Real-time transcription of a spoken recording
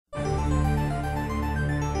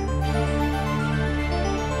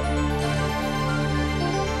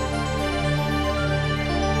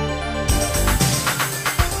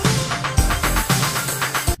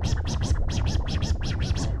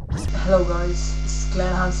Hello guys, this is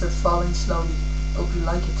Glen Hansard falling slowly. Hope you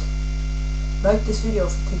like it. Like this video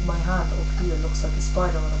if you think my hand up here looks like a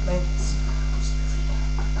spider when I'm playing this.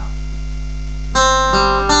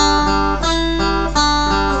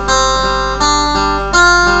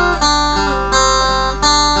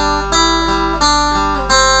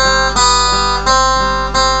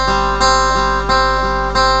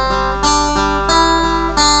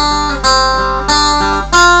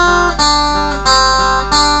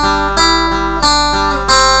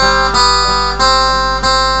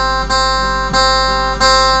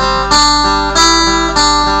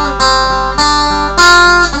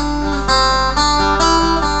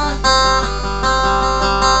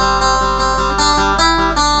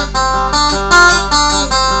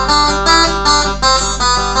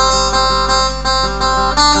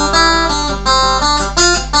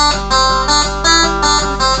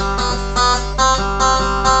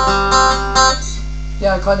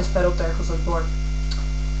 Yeah, I kind of sped up there because I was bored.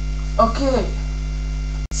 Okay,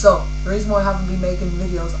 so the reason why I haven't been making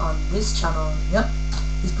videos on this channel,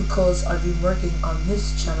 is because I've been working on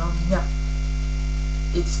this channel,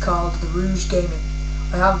 It's called The Rouge Gaming.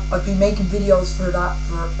 I've been making videos for that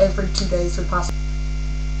for every 2 days for the past.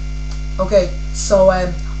 Okay, so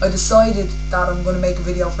I decided that I'm going to make a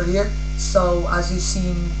video for here. So as you've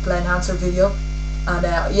seen, Glen Hansard video,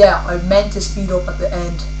 and yeah, I meant to speed up at the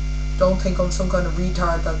end. Don't think I'm some kind of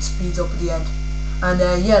retard that speeds up at the end.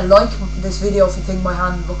 And yeah, like this video if you think my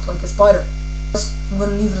hand looks like a spider. I'm going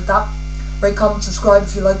to leave it at that. Rate, comment, subscribe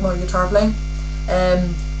if you like my guitar playing.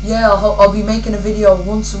 Yeah, I'll be making a video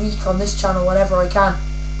once a week on this channel whenever I can,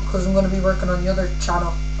 because I'm going to be working on the other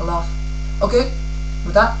channel a lot. Okay,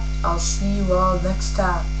 with that, I'll see you all next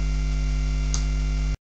time.